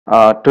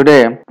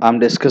Today I'm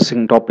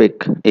discussing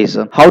topic is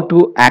how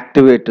to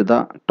activate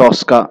the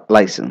Tosca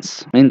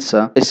license. Means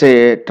it's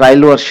a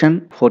trial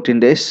version 14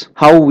 days.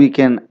 How we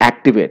can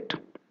activate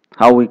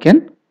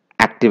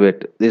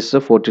this is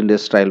a 14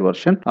 days trial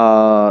version.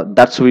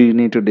 That's we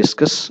need to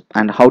discuss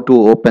and how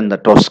to open the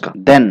Tosca.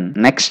 Then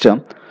next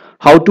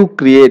how to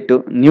create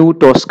a new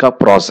Tosca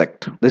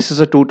project. This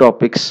is a two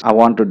topics I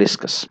want to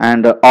discuss.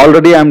 And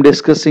already I'm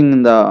discussing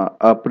in the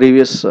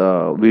previous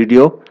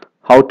video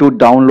how to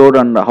download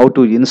and how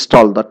to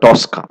install the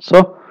Tosca.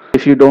 So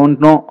if you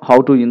don't know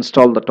how to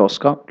install the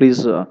Tosca,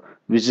 please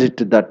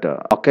visit that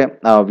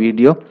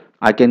video.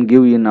 I can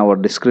give in our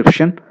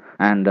description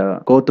and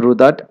go through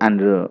that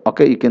and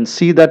okay, you can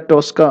see that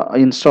Tosca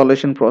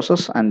installation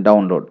process and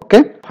download.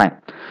 Okay, fine.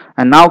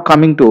 And now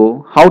coming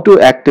to how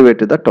to activate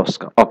the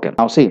Tosca. Okay,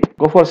 now see,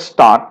 go for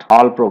start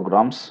all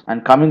programs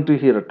and coming to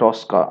here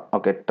Tosca.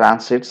 Okay,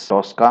 transits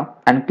Tosca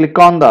and click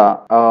on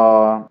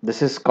the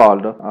this is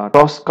called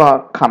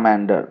Tosca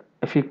commander.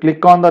 If you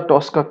click on the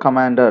Tosca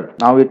commander,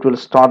 now it will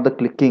start the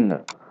clicking.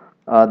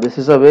 This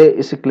is a way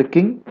is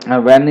clicking.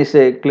 When is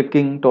a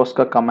clicking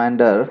Tosca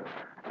commander,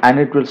 and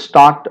it will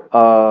start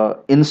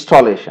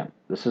installation.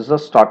 This is a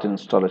start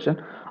installation,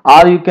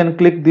 or you can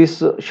click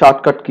this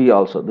shortcut key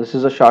also. This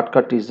is a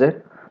shortcut is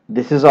there.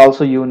 This is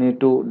also you need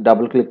to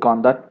double click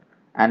on that,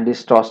 and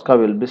this Tosca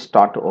will be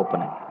start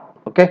opening.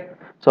 Okay,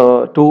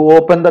 so to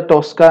open the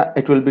Tosca,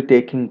 it will be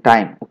taking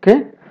time.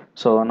 Okay,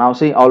 so now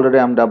see, already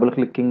I'm double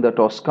clicking the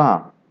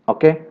Tosca.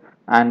 Okay,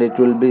 and it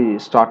will be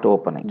start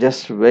opening.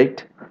 Just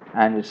wait,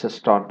 and it's a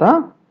start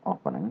the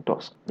opening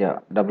Tosca. Yeah,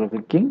 double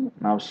clicking,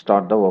 now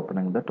start the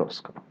opening the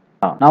Tosca.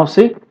 Now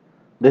see,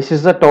 this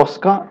is the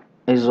Tosca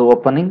is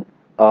opening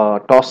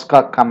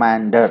Tosca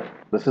commander.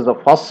 This is the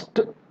first,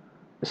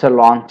 it's a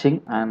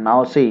launching, and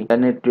now see,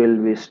 then it will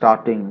be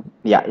starting.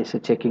 Yeah, it's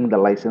checking the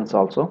license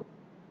also,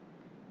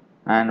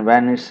 and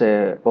when it's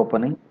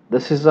opening,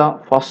 this is a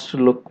first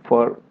look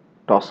for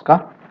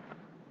Tosca.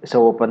 It's a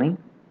opening.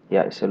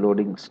 Yeah, it's a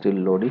loading, still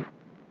loading.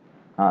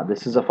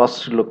 This is the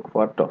first look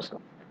for Tosca.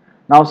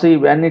 Now see,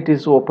 when it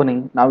is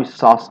opening, now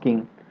it's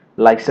asking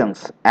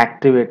license,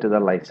 activate the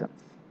license.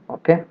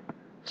 Okay,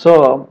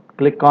 so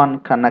click on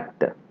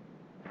connect.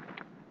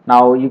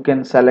 Now you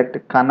can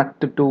select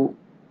connect to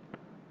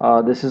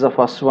this is the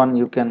first one,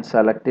 you can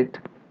select it.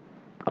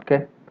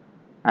 Okay,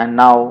 and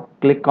now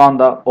click on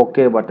the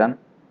OK button.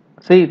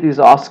 See, it is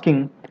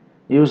asking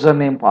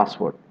username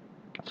password.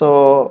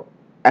 So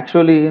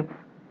actually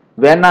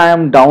when I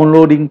am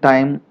downloading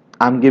time,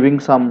 I'm giving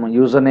some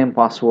username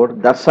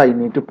password, that's I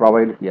need to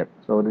provide here.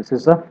 So this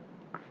is a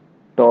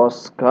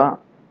Tosca,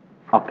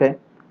 okay,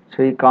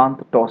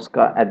 Srikanth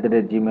Tosca at the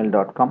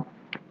gmail.com,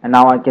 and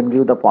now I can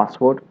give the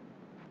password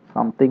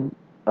something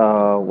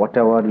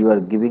whatever you are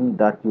giving,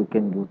 that you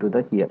can give to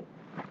the here.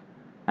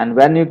 And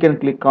when you can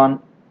click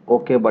on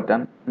OK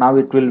button, now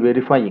it will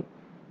verifying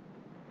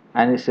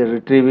and it's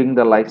retrieving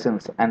the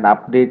license and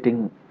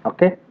updating.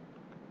 Okay,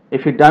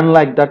 if you done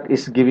like that,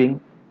 is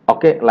giving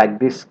okay like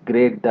this,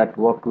 great, that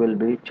work will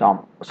be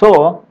charm.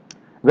 So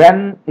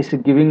when it's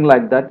giving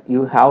like that,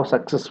 you have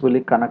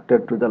successfully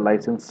connected to the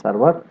license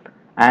server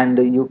and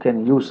you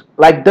can use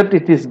like that,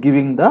 it is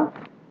giving the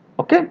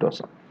okay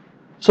Tosca.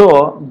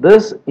 So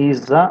this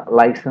is the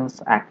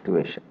license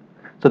activation.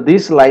 So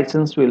this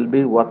license will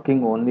be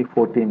working only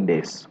 14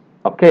 days.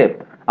 Okay,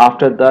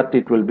 after that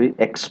it will be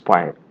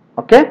expired.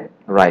 Okay,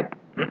 right.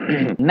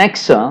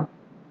 Next,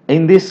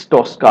 in this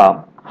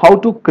Tosca, how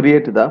to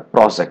create the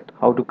project?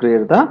 How to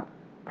create the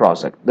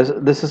project?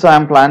 This is I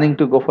am planning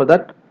to go for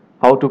that.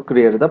 How to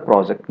create the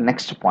project?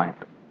 Next point.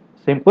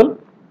 Simple.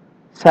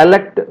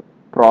 Select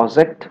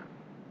project.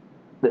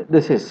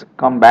 This is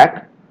come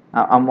back.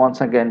 I'm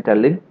once again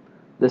telling.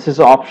 This is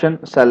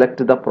option.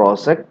 Select the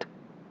project.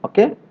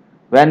 Okay.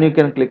 When you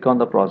can click on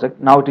the project.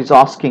 Now it is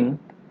asking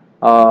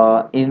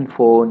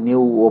info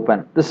new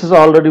open. This is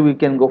already we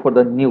can go for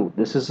the new.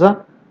 This is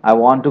a I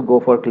want to go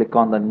for click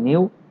on the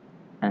new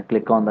and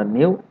click on the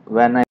new.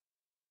 When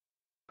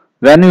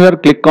you are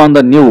click on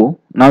the new,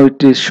 now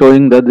it is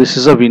showing that this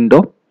is a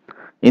window.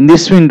 In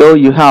this window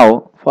you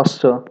have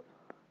first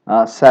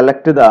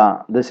select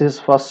the, this is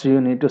first you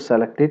need to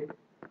select it,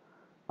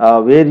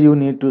 where you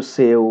need to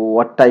save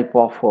what type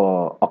of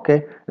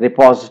okay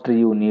repository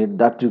you need,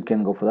 that you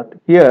can go for that.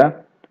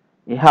 Here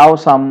you have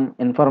some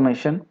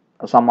information,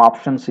 some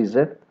options is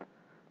it.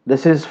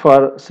 This is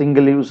for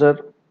single user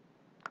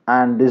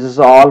and this is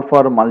all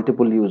for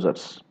multiple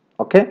users.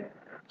 Okay,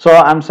 so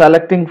I'm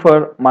selecting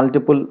for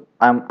multiple,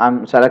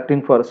 I'm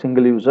selecting for a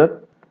single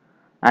user,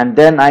 and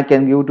then I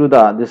can give to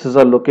the, this is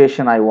a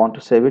location I want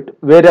to save it.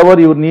 Wherever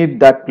you need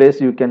that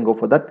place, you can go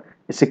for that.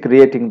 It's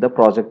creating the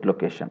project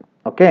location.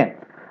 Okay,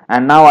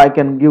 and now I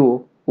can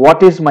give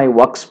what is my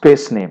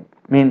workspace name,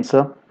 means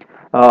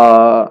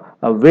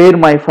where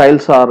my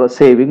files are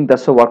saving,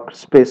 that's a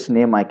workspace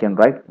name I can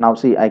write. Now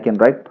see, I can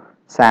write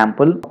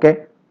sample,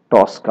 okay,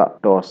 Tosca.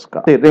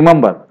 See,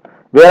 remember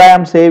where I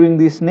am saving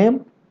this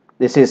name,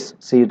 this is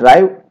C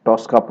drive,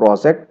 Tosca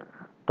project,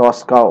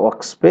 Tosca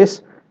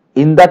workspace.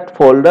 In that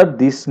folder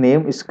this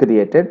name is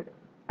created,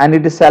 and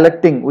it is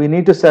selecting, we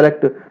need to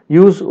select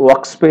use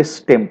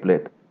workspace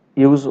template,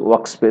 use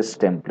workspace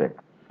template.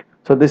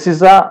 So this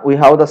is a, we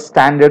have the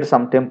standard,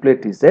 some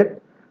template is there.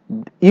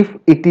 If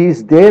it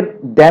is there,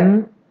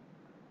 then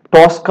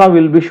Tosca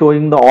will be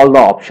showing the all the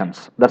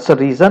options. That's the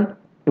reason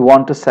you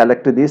want to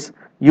select this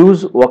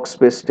use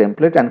workspace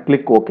template and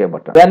click OK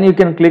button. Then you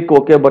can click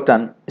OK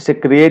button. It's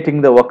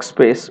creating the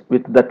workspace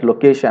with that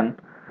location,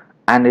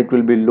 and it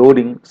will be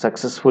loading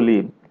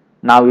successfully.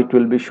 Now it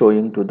will be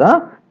showing to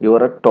the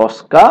your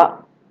Tosca.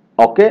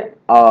 Okay,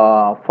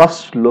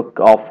 first look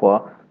of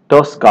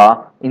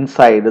Tosca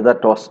inside the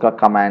Tosca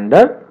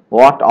commander.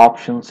 What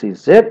options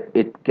is there?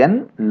 It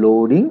can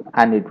loading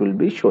and it will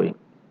be showing.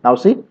 Now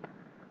see,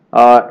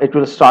 it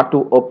will start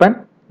to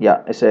open.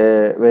 Yeah, it's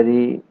a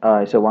very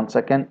it's a 1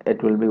 second,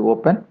 it will be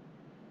open.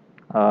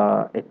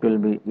 It will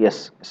be,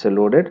 yes, it's a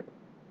loaded.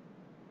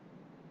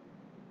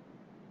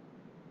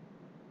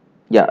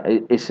 Yeah,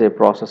 it's a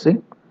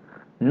processing.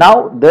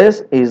 Now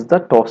this is the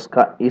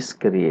Tosca is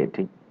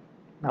creating.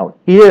 Now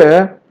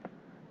here,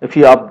 if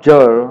you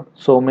observe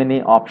so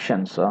many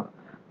options,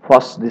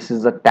 first this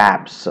is the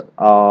tabs,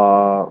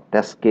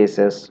 test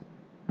cases,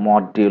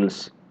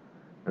 modules,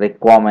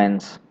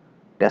 requirements,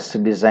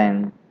 test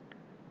design,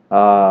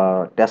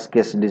 test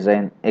case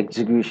design,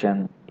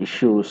 execution,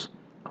 issues,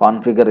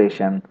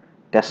 configuration,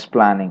 test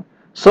planning.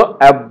 So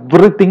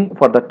everything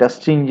for the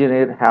test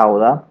engineer have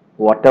the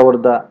whatever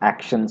the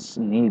actions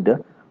need,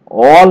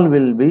 all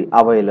will be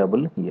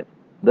available here.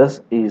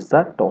 This is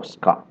the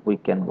Tosca. We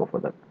can go for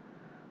that.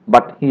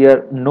 But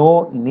here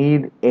no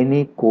need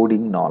any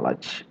coding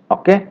knowledge.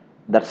 Okay,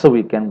 that's how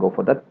we can go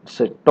for that.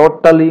 So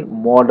totally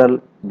model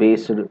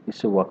based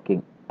is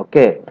working.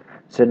 Okay,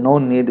 so no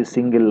need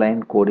single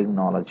line coding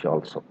knowledge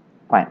also.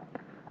 Fine.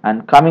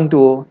 And coming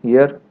to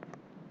here,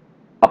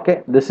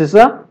 okay, this is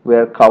a, we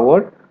have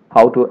covered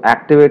how to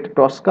activate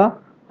Tosca,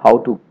 how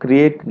to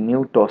create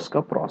new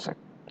Tosca project.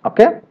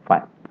 Okay,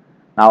 fine.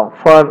 Now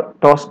for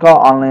Tosca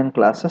online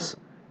classes,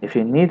 if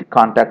you need,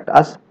 contact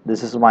us.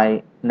 This is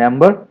my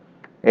number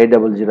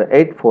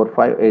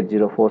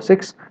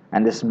 8008458046,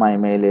 and this is my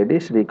mail ID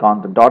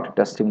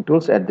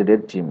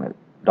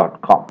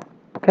srikant.testingtools@gmail.com.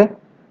 Okay,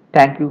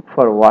 thank you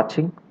for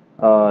watching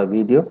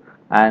video,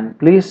 and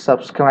please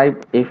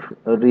subscribe if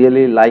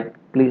really like.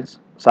 Please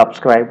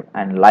subscribe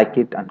and like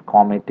it and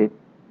comment it.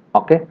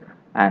 Okay,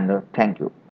 and thank you.